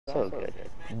also good.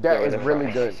 That is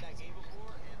really good.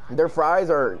 Their fries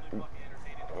are.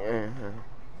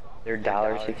 They're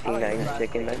 $1.69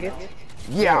 chicken nuggets.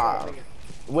 Yeah.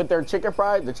 With their chicken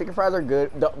fries, the chicken fries are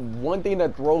good. The one thing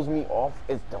that throws me off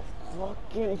is the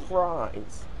fucking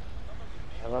fries.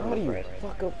 I love How do you fries.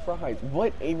 fuck up fries?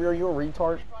 What, Avery, are you a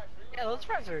retard? Yeah, those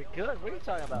fries are good. What are you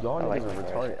talking about? Y'all I niggas like are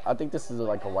fries. retarded. I think this is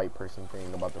like a white person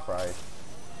thing about the fries.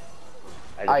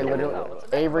 I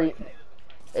literally,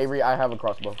 Avery, I have a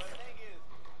crossbow.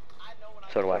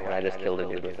 So do I, and I just killed a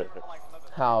dude with it.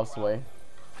 How, Sway?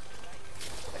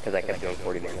 Because I kept doing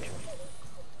 40 damage.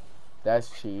 That's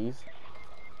cheese.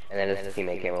 And then his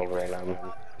teammate came over and,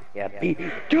 yeah,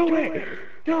 do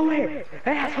it,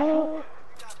 asshole!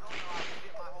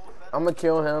 I'm gonna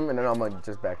kill him and then I'm gonna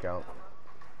just back out.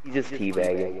 He's just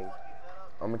teabagging.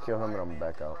 I'm gonna kill him and I'm gonna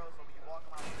back out.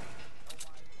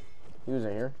 He was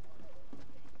in here.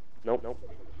 Nope.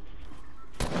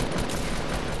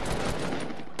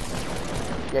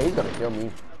 Yeah, he's gonna kill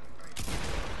me.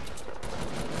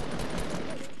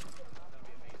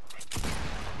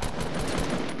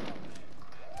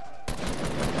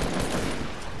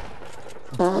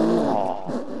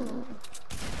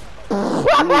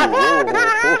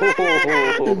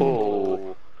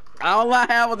 All I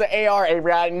had was an AR,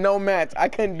 Avery. I had no match. I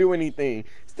couldn't do anything.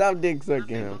 Stop dick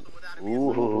sucking him.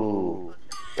 Ooh.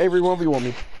 Avery, 1v1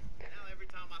 me.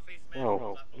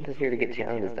 No, I'm just here to get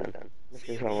challenges done. This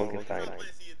is how I look at time.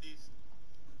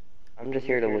 I'm just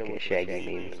here to look at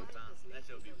Shaggy memes.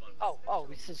 Oh,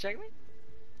 we said check me?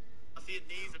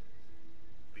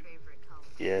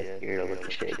 Yes, here to look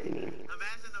at Shaggy memes.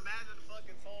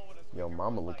 Yo,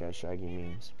 mama look at Shaggy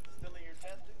memes.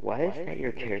 Why is that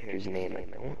your character's name? I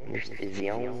don't understand.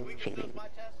 Xiao Qing.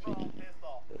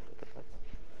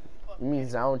 You mean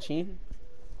Zhao Qin?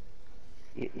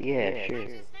 Yeah,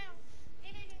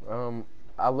 sure.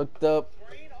 I looked up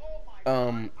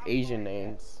Asian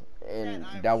names, and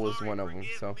that was one of them.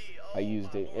 So I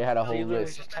used it. It had a So whole you literally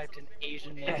list. just typed in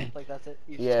Asian name, like that's it?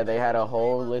 Yeah, they had a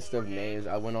whole list of names.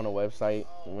 I went on a website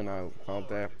when I found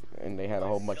that, and they had a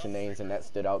whole bunch of names, and that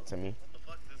stood out to me.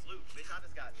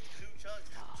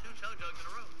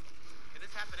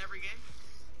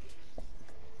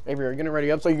 Avery, are you getting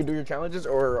ready up so you can do your challenges,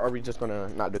 or are we just gonna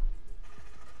not do?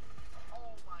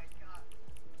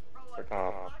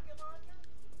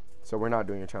 So we're not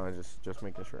doing your challenges, just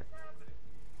making sure.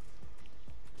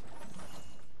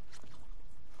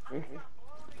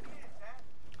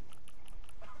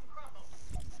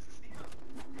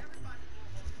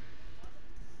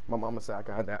 My mama said I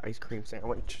could have that ice cream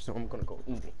sandwich, so I'm gonna go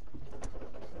eat it.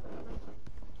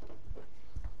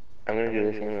 I'm gonna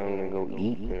do this and I'm gonna go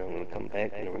eat and I'm gonna come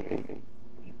back and we're gonna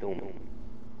keep doing it.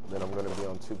 Then I'm gonna be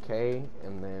on 2K,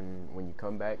 and then when you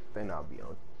come back, then I'll be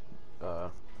on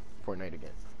Fortnite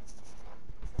again.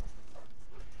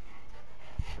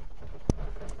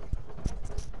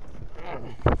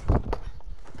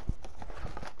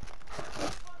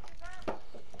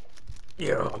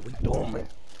 Yeah, we doing it.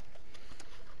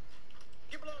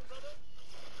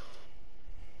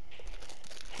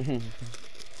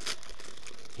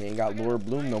 He ain't got Lord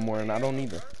Bloom no more, and I don't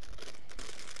either.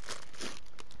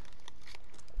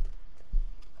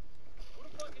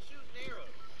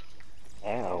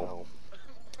 Ow.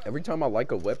 Every time I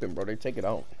like a weapon, bro, they take it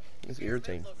out. It's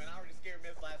irritating.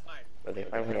 But they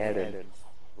finally added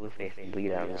Blueface and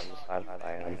Bleed out on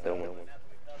Spotify on filming.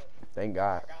 Thank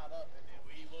God.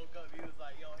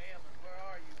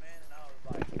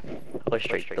 I was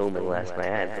straight filming last night.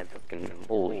 I had to fucking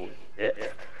holy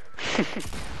shit.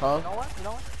 Huh? You know what?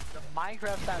 The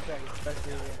Minecraft soundtrack is the best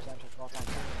video game soundtrack of all time.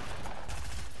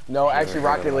 No, actually,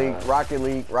 Rocket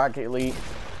League.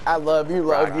 I love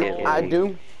you. I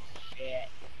do.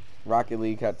 Rocket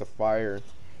League had the fire.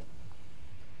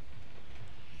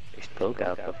 They still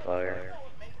got the fire.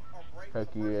 Heck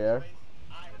yeah.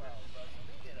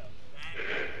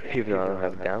 Even though I don't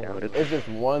have it downloaded. It's just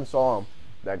one song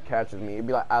that catches me. It'd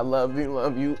be like, I love you,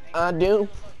 I do.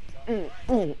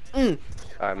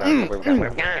 Alright, man, we're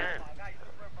gone.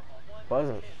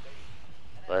 Wasn't.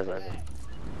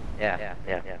 Yeah.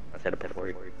 I said it before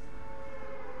you.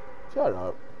 Shut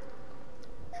up.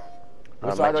 Which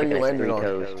My side are you chicken has landing 3 on?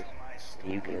 toes.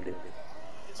 You can do.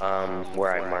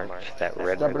 Where I marked that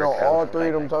red Stepping river on all coast, 3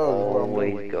 of them toes. is what I'm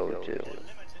doing. always go to.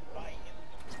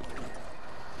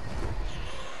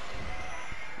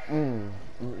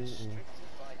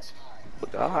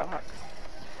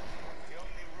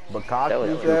 Bacak, That was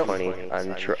you too said? funny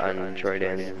on Troy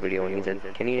Dan's video when he said,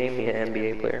 "Can you name me an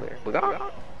NBA player?"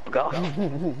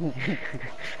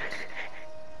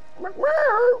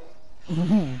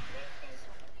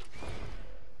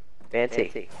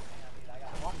 Fancy.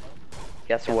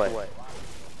 Guess what? What?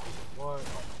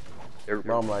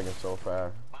 Bro, I'm lagging so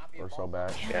fast. Or so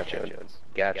bad. Gotcha.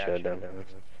 Gotcha, dumb.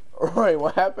 Wait,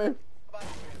 what happened?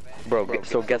 Bro,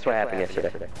 so guess what happened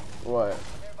yesterday? What?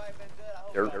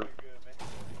 Dirt.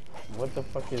 What the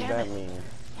fuck does that mean?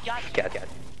 Gotcha.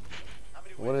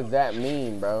 What does that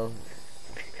mean, bro?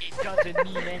 It doesn't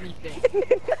mean anything.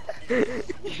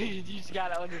 You just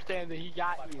gotta understand that he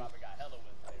got you.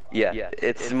 Yeah,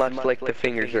 it's much like the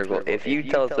finger circle. If you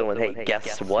tell someone, hey,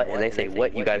 guess what, and they say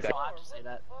what, you gotta say, I'll have to say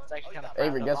that. It's actually kind of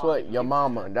Avery, guess what? Your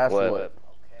mama. That's what.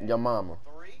 Your mama.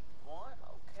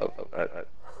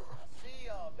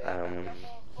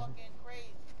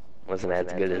 Wasn't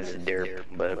as good as dirt,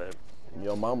 but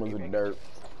Your mama's a dirt.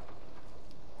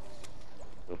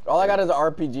 All I got is an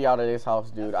RPG out of this house,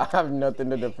 dude. I have nothing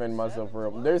to defend myself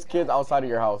from. There's kids outside of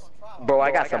your house. bro,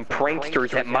 I got some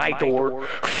pranksters at my door.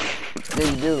 Yeah,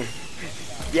 you do.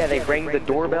 Yeah, they rang the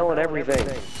doorbell and everything.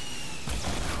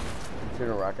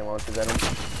 Shooting rocket launchers at him.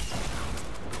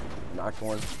 Knocked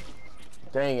one.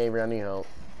 Dang, Avery, I need help.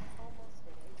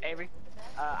 Avery,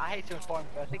 I hate to inform you,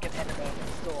 but I think an enemy is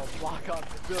still a block on the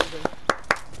building.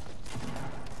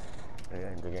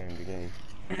 Yeah, good game, good game.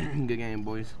 Good game,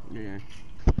 boys. Good game.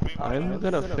 I'm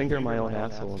gonna finger my own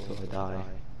asshole until I die.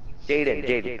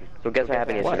 Jaden. So guess what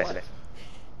happened yesterday?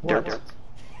 What? Dirt.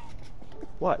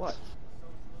 What?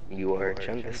 You are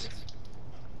Chungus.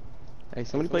 Hey,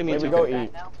 somebody play me Avery, a go chicken.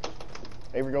 eat.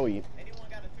 Avery, go eat.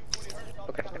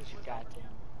 Okay. Goddamn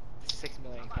 6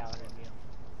 million calorie meal.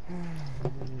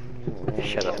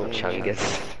 Shut up,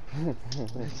 Chungus.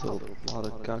 That's a lot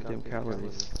of goddamn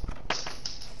calories.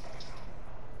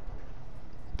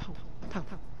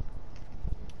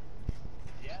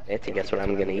 Nancy, guess what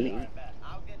I'm gonna eat?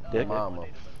 Dick? Mama.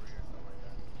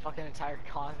 Fucking entire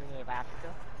continent of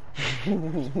Africa.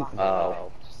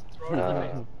 Oh. Just throw it in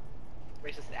the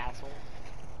face. Racist asshole.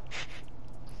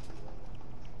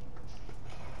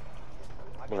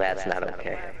 Well, that's not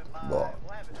okay.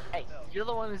 Hey, you're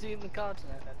the one who's eating the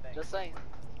continent. Just saying.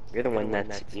 You're the one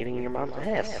that's eating your mom's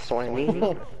ass. That's what I mean.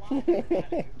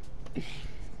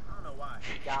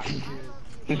 Got me,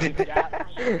 dude. Got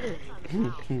me.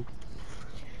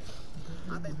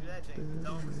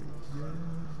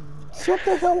 Shut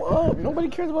the hell up. Nobody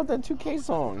cares about that 2K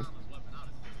song.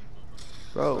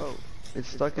 Bro, it's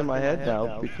stuck in my head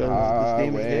now because this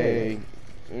game is gay.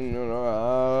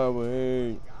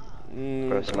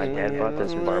 Bro, so my dad bought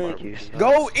this barbecue sauce.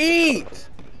 Go eat!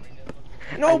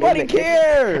 Nobody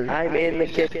cares! I'm in the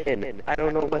kitchen. I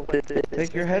don't know what this is.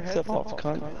 Take your headset off,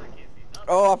 cunt.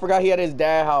 Oh, I forgot he had his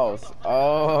dad house.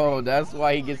 Oh, that's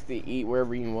why he gets to eat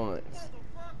wherever he wants.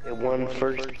 It won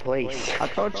first place. I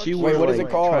thought you Wait, were what is like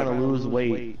it called? trying to lose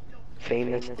weight.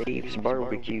 Famous Dave's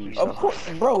barbecue Of sauce. course,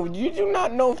 bro. Did you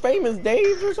not know Famous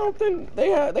Dave's or something?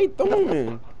 They threw him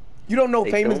in. You don't know They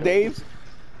Famous threw him in? Dave's?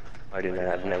 I do not.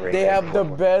 I've never. They ate have the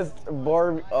before. best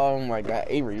bar. Oh my God,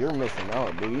 Avery, you're missing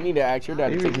out, dude. You need to ask your dad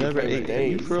to Avery's take you to never Famous ate. You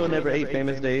Dave's. for real never ate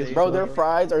Famous Days? Bro, before? their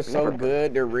fries are so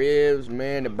good. Their ribs,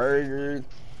 man, the burgers.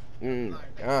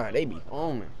 God, they be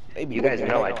homing. They be You guys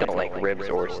know I looking don't like ribs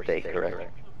or steak, correct?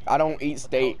 I don't eat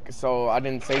steak, so I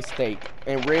didn't say steak.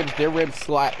 And ribs, their ribs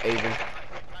slap, Avery.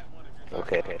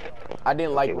 Okay. I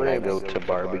didn't like When I ribs. go to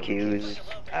barbecues,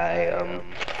 I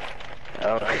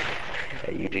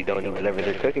usually don't eat whatever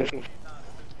they're cooking.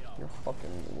 You're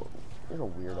fucking, you're a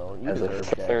weirdo. You As a deserve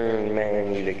that. southern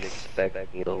man, you'd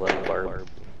expect me to love barbecue.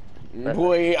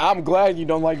 Boy, I'm glad you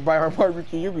don't like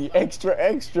barbecue. You'd be extra,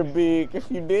 extra big if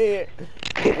you did.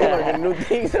 I'm learning new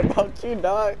things about you,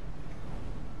 dog.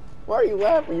 Why are you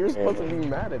laughing? You're supposed to be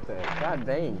mad at that. God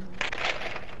dang.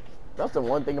 That's the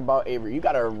one thing about Avery. You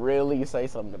gotta really say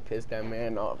something to piss that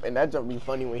man off. And that just be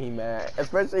funny when he mad.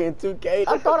 Especially in 2K.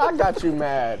 I thought I got you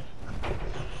mad.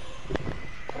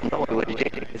 No, it was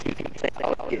James. He kept saying I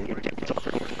was getting James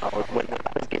Harden when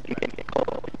I was getting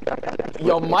called.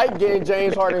 Yo, Mike getting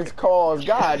James Harden's calls.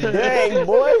 God dang,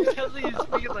 boy. Because he's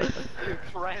speaking like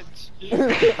French.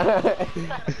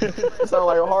 Sound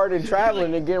like Harden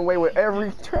traveling and getting away with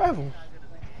every travel.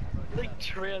 Like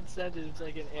transcended. It's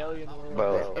like an alien world.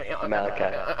 Bro,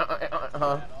 Malachi.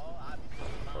 Huh?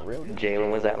 For real? Jalen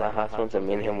was at my house once and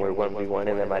me and him were 1v1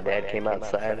 and then my dad came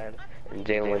outside and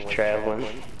Jalen was traveling.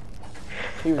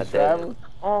 He was traveling?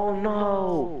 Oh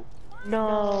no!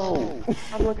 No!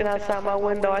 I'm looking outside my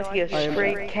window, I see a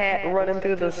stray cat running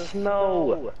through the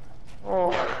snow.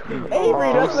 Oh.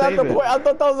 Avery, that's not the point. I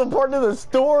thought that was a part of the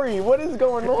story. What is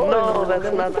going on? No,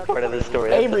 that's not the part of the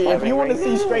story. That's Avery, the if part you want to right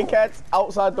see now. stray cats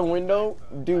outside the window,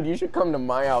 dude, you should come to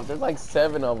my house. There's like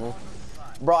 7 of them.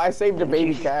 Bro, I saved a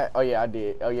baby cat. Oh yeah, I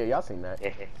did. Oh yeah, y'all seen that.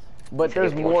 But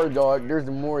there's more, dog. There's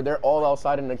more. They're all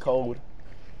outside in the cold.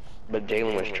 But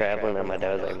Jalen was traveling, and my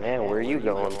dad was like, "Man, where are you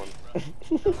going?"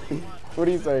 What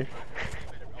do you say?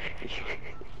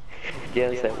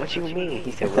 Jalen said, "What you mean?"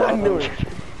 He said, I "Well, knew it.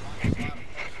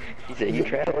 He said, "You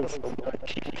traveling so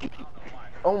much."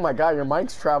 Oh my God, your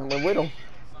mic's traveling with him.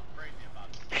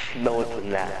 No, it's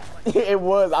not. It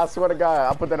was. I swear to God,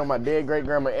 I put that on my dead great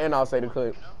grandma, and I'll say the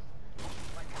clip.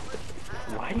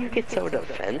 Why do you get so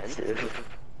defensive?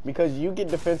 Because you get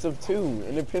defensive too,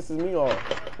 and it pisses me off,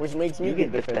 which makes me You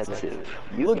get get defensive. defensive.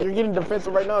 Look, you're getting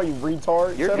defensive right now, you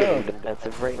retard. You're Shut getting up.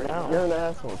 defensive right now. You're an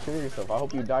asshole. Kill yourself. I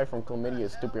hope you die from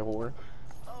chlamydia, stupid whore.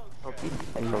 From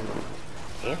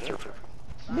cancer.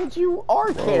 Bitch, you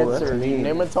are cancer, you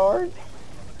nematard.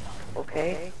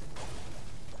 Okay.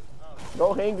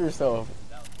 Go hang yourself.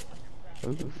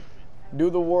 Do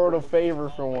the world a favor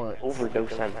for once.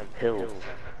 Overdose on pills.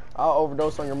 I'll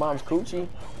overdose on your mom's coochie.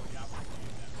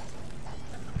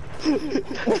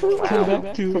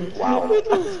 Wow.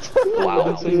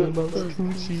 Wow.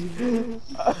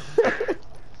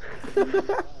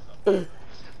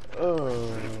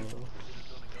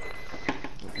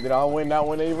 Did I win that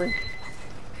one, Avery?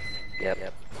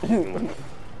 Yep.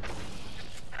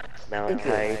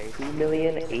 Malachi,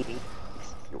 2,080,000.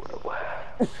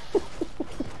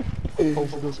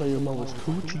 Overdose on your mama's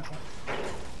coochie.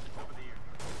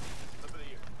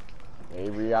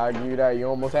 Avery, I give you that. You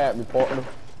almost had me, partner.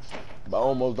 But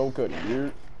almost don't cut it,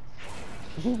 you.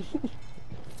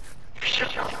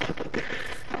 Shut up.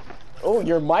 Oh,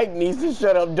 your mic needs to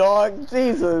shut up, dog.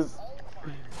 Jesus.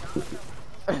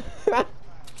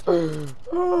 You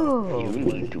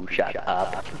need to shut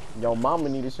up. Your mama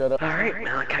need to shut up. Alright,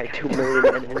 Malachi,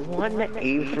 2,000,001,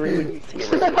 Avery,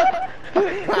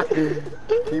 0.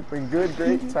 Keeping good,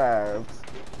 great times.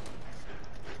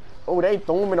 Oh, they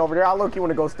thuming over there. I look, you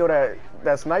want to go steal that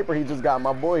sniper he just got,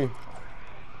 my boy.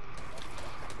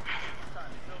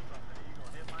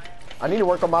 I need to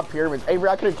work on my pyramids. Avery,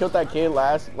 I could have killed that kid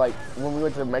last, like, when we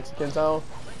went to Mexican town.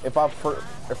 If I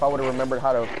would have remembered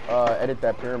how to edit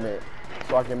that pyramid,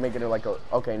 so I can make it like a.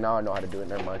 Okay, now I know how to do it.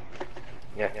 Never mind.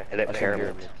 Yeah, edit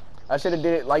pyramids. I should have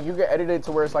did it like you can edit it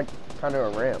to where it's like kind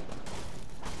of a ramp.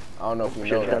 I don't know if you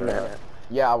know that or not.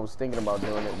 Yeah, I was thinking about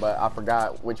doing it, but I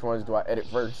forgot which ones do I edit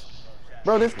first.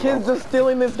 Bro, this kid's just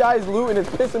stealing this guy's loot and it's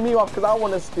pissing me off because I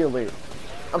want to steal it.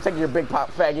 I'm taking your big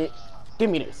pop, faggot. Give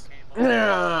me this.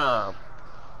 I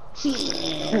guess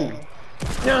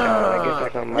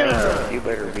like on my you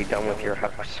better be done with your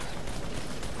house.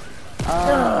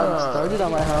 I started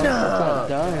on my house. It's not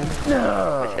done.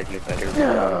 I said you better be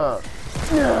done.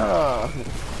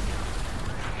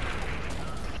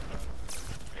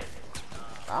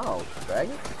 Ow,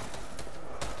 faggot.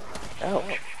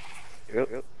 Ouch.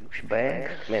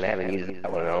 Bag. Man, I haven't used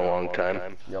that one in a long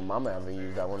time. Your mama haven't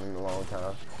used that one in a long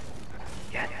time.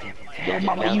 God damn it. Your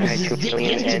mama uses it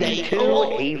yesterday.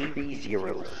 2, Avery,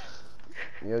 0.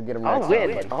 You'll get him I'll next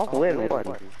win. time. I'll win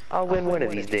one. I'll win one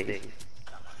of these days.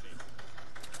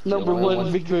 Number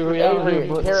one victory out Avery, here,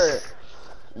 but here,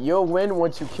 you'll win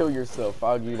once you kill yourself.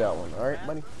 I'll give you that one. All right,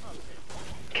 buddy.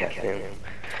 Captain.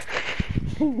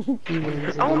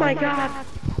 Oh my God.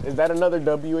 Is that another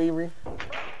W, Avery?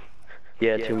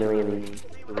 Yeah,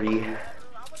 2,000,003.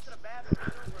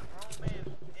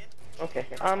 Okay,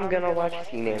 I'm gonna watch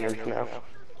Teenagers now.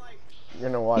 You're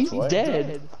gonna watch he's what?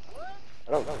 dead.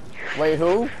 I don't know. Wait,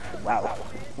 who? Wow.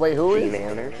 Wait, who is?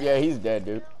 Teenagers. Yeah, he's dead,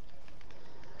 dude.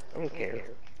 Okay.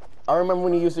 I remember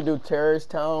when he used to do Terrorist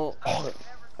Town,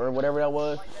 or whatever that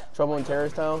was. Trouble in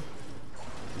Terrorist Town.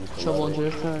 Trouble in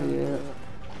Terrorist Town,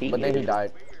 yeah. But then he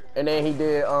died. And then he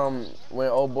did, when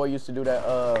old boy used to do that,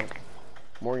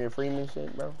 Morgan Freeman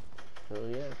shit, bro. So,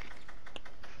 yeah.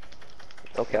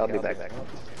 Okay, I'll be back.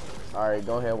 Alright,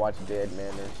 go ahead and watch Dead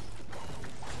Manners.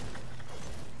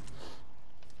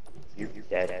 You're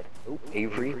dead. Oh,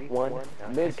 Avery won.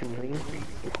 Bitch.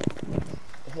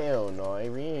 2,000,003. Hell no,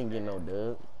 Avery, you ain't getting no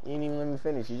dub. You ain't even let me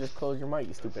finish. You just closed your mic,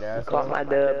 you stupid ass. Caught my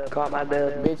dub. Caught my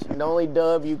dub. Bitch, the only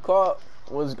dub you caught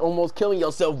was almost killing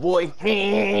yourself, boy.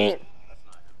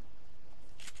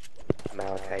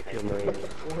 Malachi,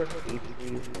 2,000,004.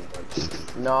 Avery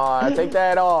won. Nah, take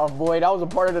that off, boy. That was a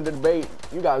part of the debate.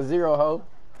 You got 0, ho.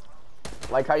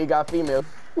 Like how you got females.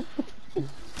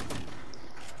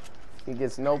 He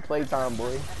gets no playtime,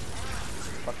 boy.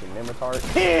 Fucking nematard.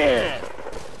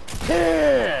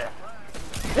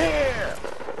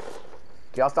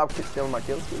 Can y'all stop stealing my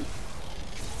kills, please?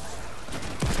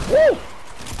 Woo!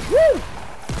 Woo!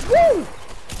 Woo!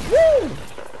 Woo!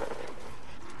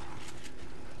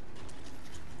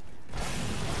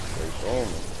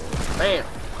 Bam!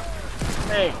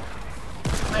 Bang!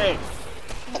 Bang!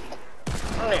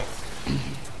 Bang!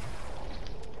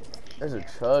 There's a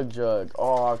chug jug.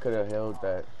 Oh, I could have held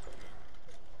that.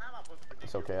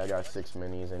 It's okay. I got 6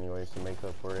 minis anyways to make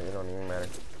up for it. It don't even matter.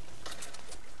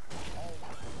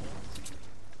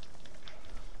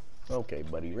 Okay,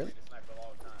 buddy. Really?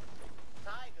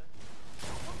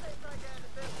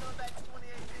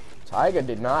 Tyga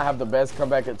did not have the best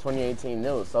comeback at 2018.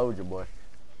 No, Soldier Boy.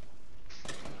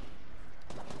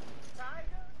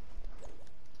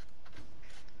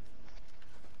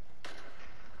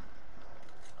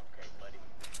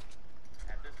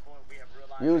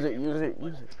 Use it, use it,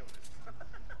 use it.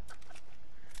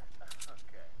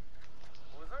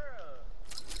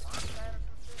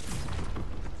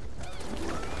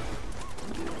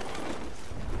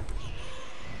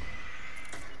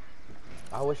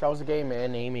 I wish I was a gay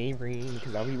man named Avery,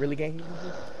 because I'll be really gay.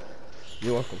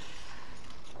 You're welcome.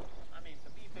 I mean,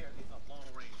 to be fair, these are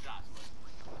long-range shots.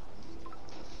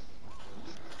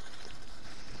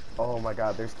 Oh my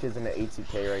god, there's kids in the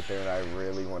ATK right there, and I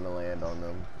really want to land on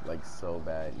them, like, so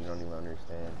bad. You don't even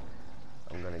understand.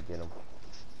 I'm gonna get them.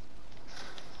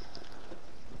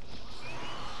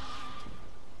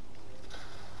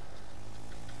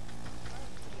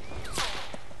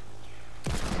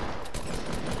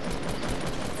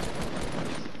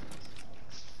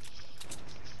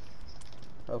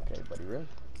 Okay, buddy, really?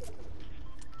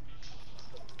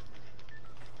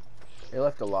 They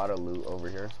left a lot of loot over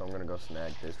here, so I'm gonna go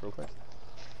snag this real quick.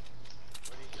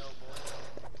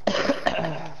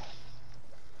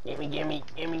 Gimme, gimme,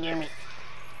 gimme, gimme.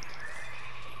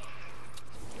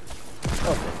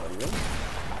 Okay, buddy, really?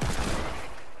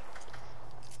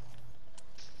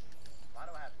 Why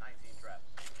do I have 19 traps?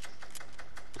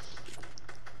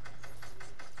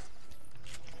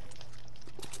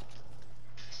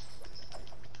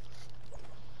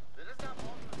 Did this guy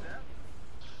fall to death?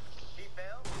 He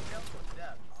fell? He fell to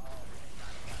death. Oh,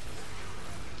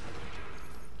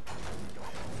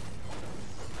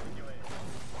 Go ahead.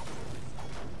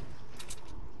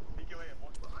 Go ahead,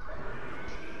 boy.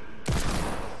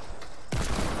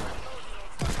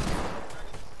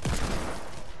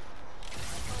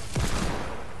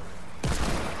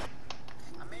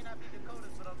 I may not be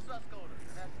Dakotas, but I'm sus-coders,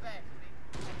 and that's fact to me.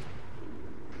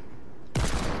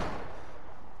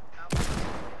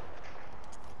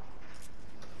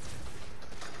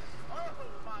 Oh,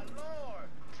 my lord!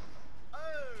 Oh!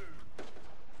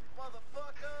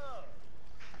 Motherfucker!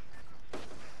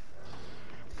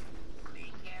 Be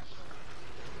careful.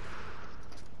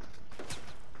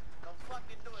 Don't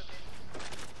fucking do it, man.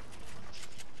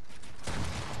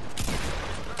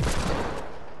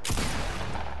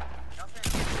 Y'all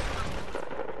saying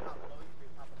pop below you,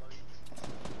 big pop below you.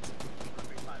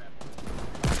 Big pop that boy.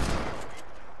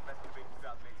 Best of big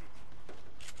 2018.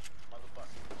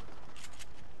 Motherfucker.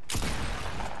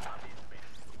 I'm being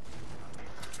space.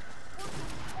 What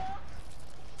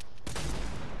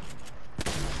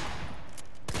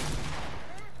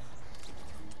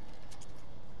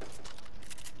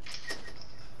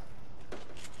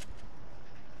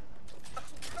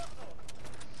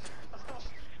the fuck?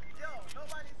 Yo,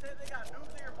 nobody said they got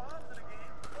nuclear bombs in the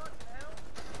game. What the hell?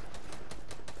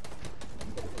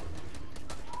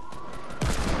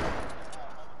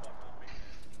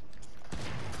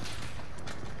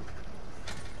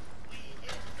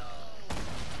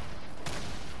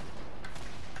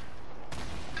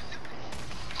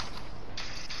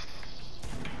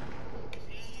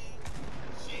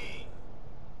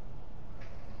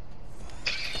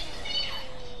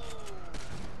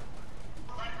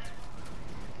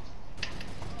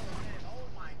 Oh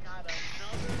my god,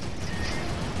 another.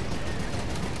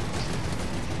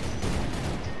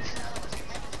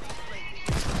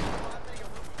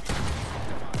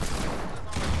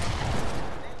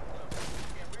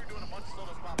 Yeah, we were doing a bunch of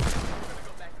solo spots. We're gonna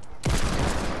go back and forth.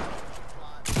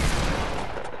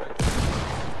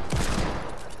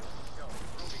 Yo,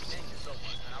 Ruby, thank you so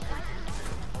much, man. I appreciate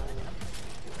it.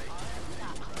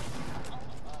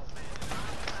 Oh, man.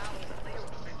 I was there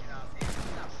with the 50 now. Damn,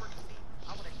 you got freaking feet.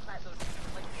 I would have clapped those feet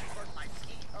like you first my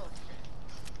feet. Oh, shit.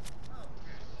 Oh,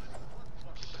 okay. What the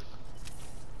fuck is this?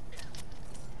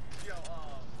 Yo,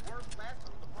 work last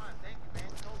with the prime. Thank you, man.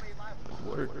 Kobe Live.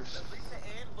 Does Lisa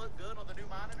Ann look good on the new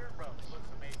monitor? Bro, it looks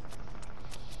amazing.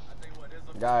 I tell you what, it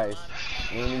looks Guys,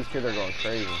 me and these kids are going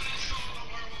crazy.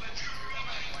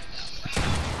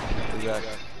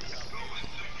 Exactly.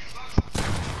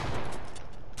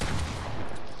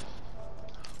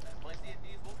 Play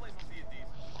CSDs. We'll play some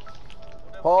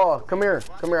CSDs. Paul, come here.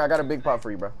 Come here. I got a big pot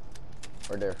for you, bro.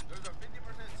 Right there. There's a 50%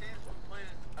 chance we're playing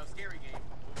a scary game.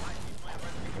 We might be playing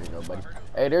Resident There you Evil. go, buddy.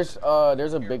 Hey,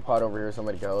 there's a big pot over here.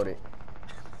 Somebody can hold it. We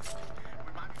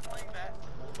might be playing that,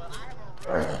 but I have a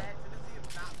really bad tendency of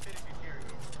not finishing scary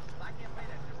games. I can't play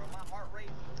that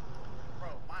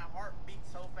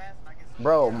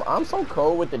Bro, I'm so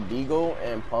cold with the deagle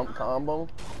and pump combo.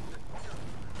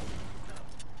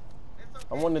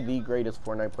 I'm one of the greatest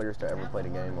Fortnite players to ever play the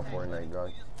game of Fortnite,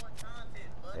 dog.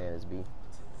 And it's B.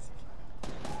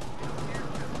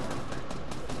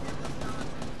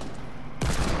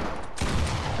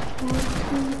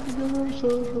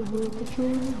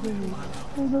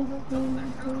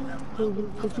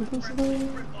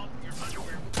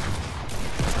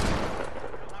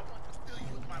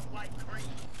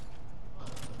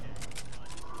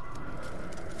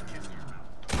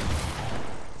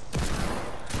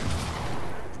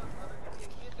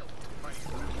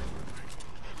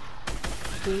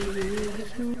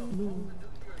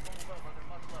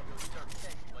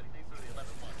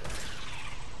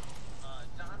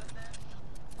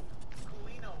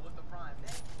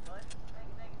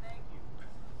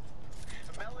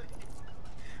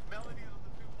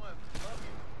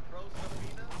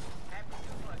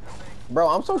 Bro,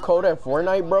 I'm so cold at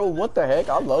Fortnite, bro. What the heck?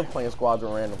 I love playing squads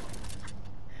with random.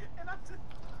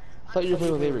 I thought you were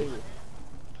playing with Avery.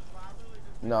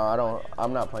 No, I don't.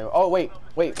 I'm not playing. Oh, wait.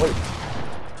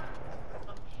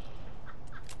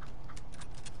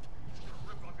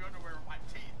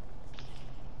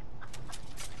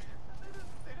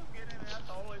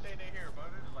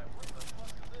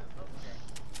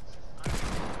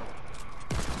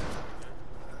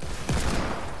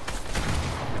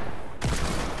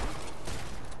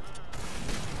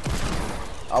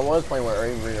 I was playing with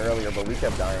Avery earlier, but we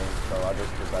kept dying, so I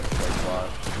just decided to play squad.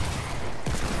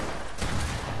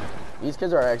 These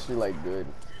kids are actually, like, good.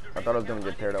 I thought I was gonna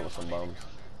get paired up with some bums.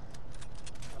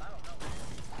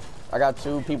 I got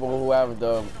 2 people who have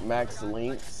the max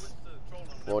links.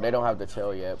 Well, they don't have the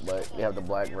tail yet, but they have the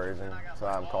black version, so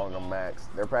I'm calling them max.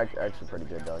 They're actually pretty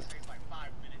good, dog.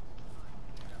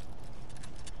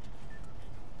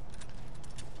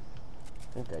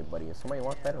 Okay, buddy. If somebody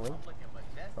wants that, really?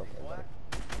 Okay, buddy.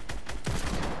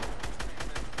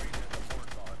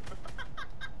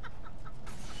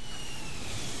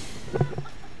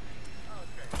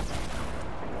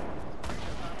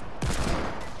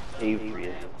 Avery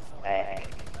is back.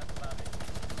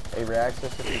 Avery, ask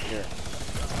us if we care.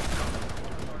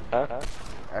 Huh?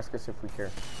 Ask us if we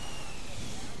care.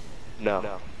 No.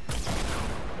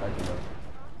 How'd you know?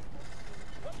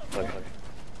 Okay.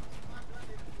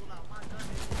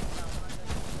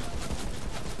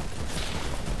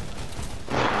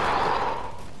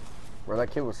 Bro,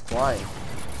 that kid was flying.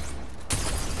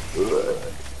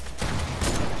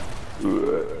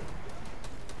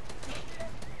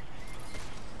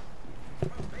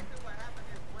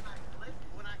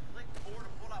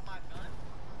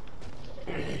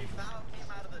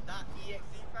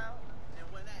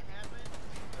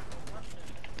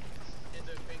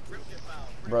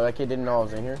 Bro, that kid didn't know I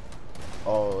was in here.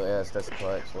 Oh, yes, that's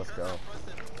clutch. Let's go.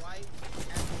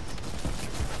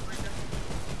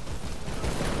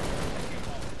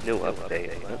 New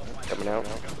update. What? Coming out.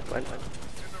 What?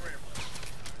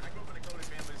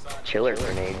 Chiller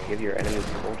grenade. Give your enemies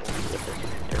cold with this.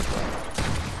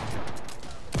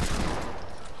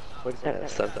 What is that? A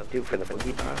substitute for the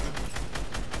boogie bomb?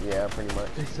 Yeah, pretty much.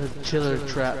 It's a chiller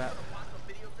trap.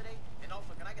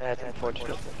 That's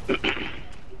unfortunate.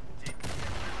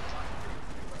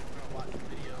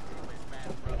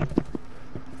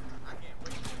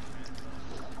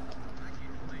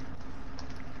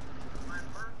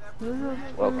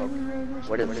 Welcome.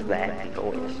 What is that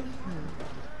noise?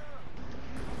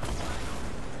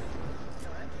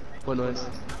 What noise?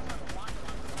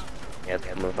 Yeah, it's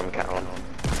coming from Calum.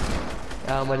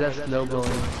 My dad's snow blowing.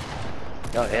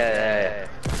 Oh, yeah.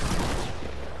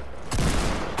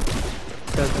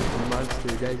 That's a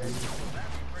monster, guys.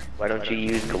 Why don't you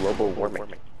use global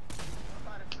warming?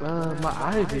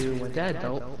 I do, my dad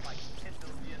don't.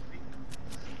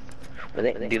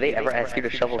 Do they ever ask you to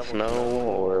shovel snow,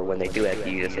 or when they do ask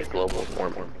you, you just say global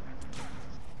warming?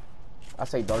 I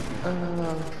say darky.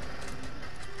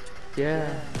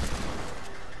 Yeah.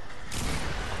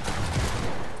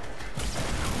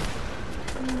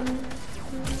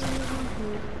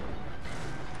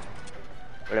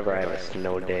 Whenever I have a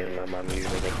snow day, my mom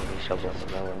usually makes me shovel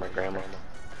snow, and my grandma.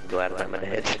 I'm glad I'm in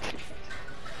it.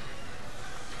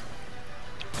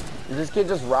 Is this kid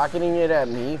just rocketing it at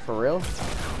me, for real?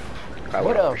 I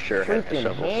What would a for sure have to freaking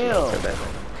shovel hell. snow for that.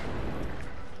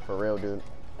 For real, dude.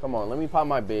 Come on, let me pop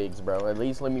my bigs, bro. At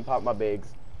least let me pop my bigs.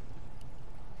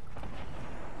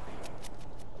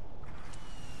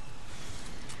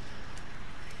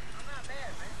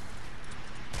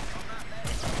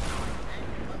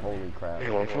 Holy crap.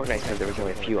 Yeah, well, Fortnite said there was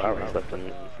only a few hours left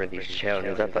for these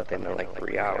challenges. I thought they meant like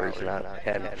 3 hours, not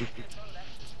 10.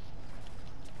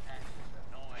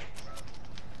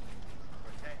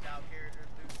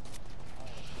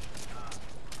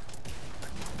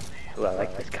 Ooh, I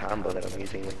like this combo that I'm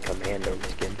using with Commando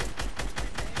skin.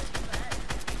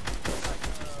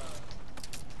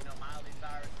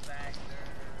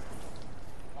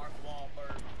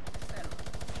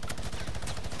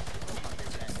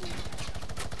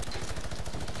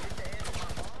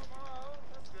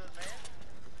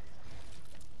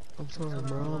 I'm sorry,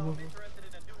 mama.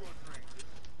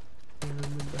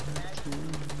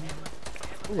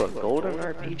 Ooh, a golden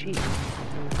RPG.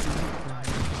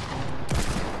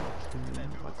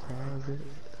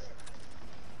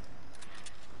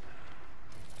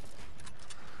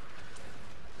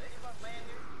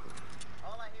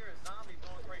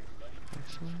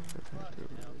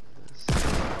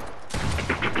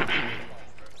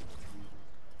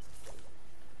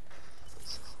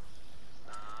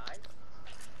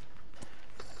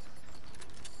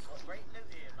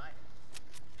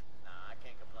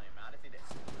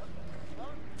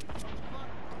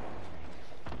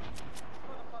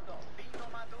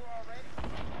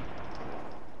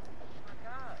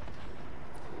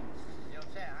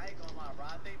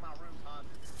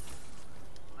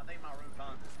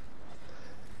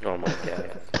 Oh my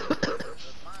god.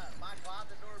 My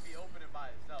closet door be opening by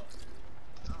itself.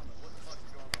 I don't know what the fuck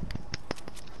is going on.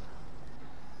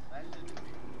 That shit just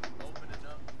be opening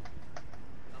up.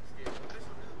 I'm scared. This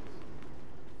one is.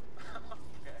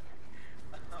 Okay.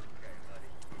 Okay, buddy.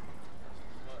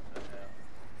 What the hell?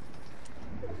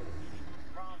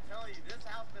 Bro, I'm telling you, this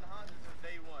house been haunted since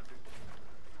day one, dude.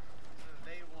 Since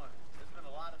day one. There's been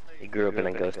a lot of things. He grew up in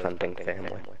a ghost hunting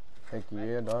family. Heck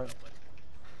yeah, dog.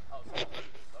 Oh, so,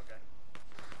 okay.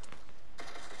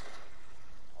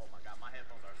 Oh my god, my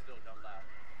headphones are still dumb loud.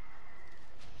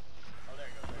 Oh, there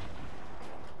you go,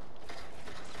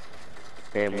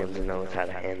 there you go. Family knows how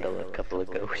to handle a couple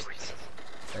of ghosts.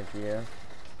 Heck yeah.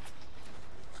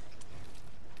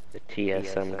 The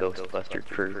TSM Ghostbuster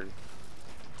crew.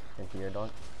 Heck yeah, dog.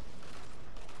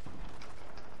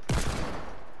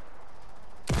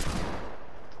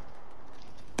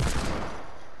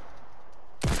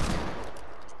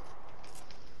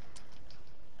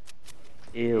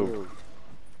 Ew.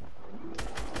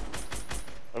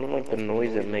 I don't like the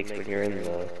noise it makes when you're in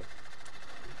the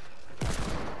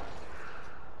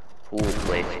pool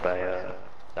place by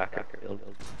soccer field.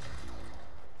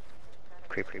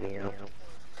 Creeping me out.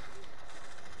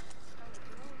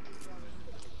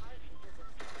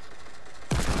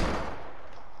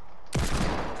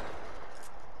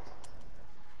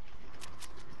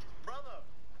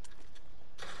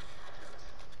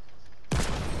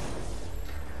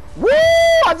 Woo!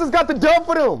 I just got the dub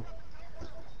for them.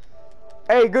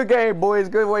 Hey, good game, boys.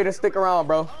 Good way to stick around,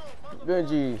 bro. Good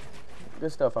G.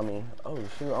 Good stuff, I mean. Oh,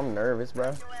 shoot. I'm nervous,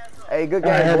 bro. Hey, good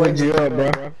game, boys.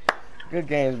 Bro. Good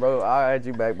games, bro. I'll add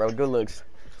you back, bro. Good looks.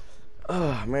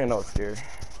 Oh, man, that was scary.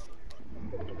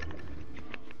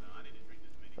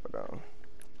 Hold on.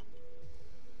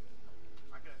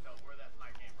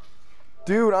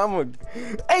 Dude, I'm a...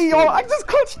 Hey, yo, I just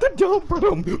clutched the dub for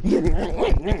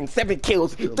them. 7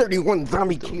 kills, 31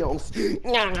 zombie kills.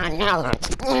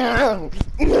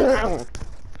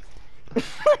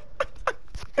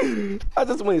 I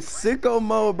just went sicko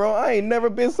mode, bro. I ain't never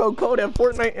been so cold at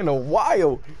Fortnite in a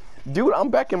while. Dude, I'm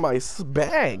back in my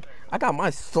bag. I got my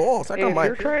sauce. I got my... If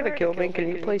you're trying to kill me, can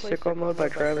you play sicko mode by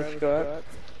Travis Scott?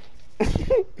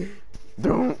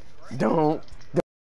 Don't.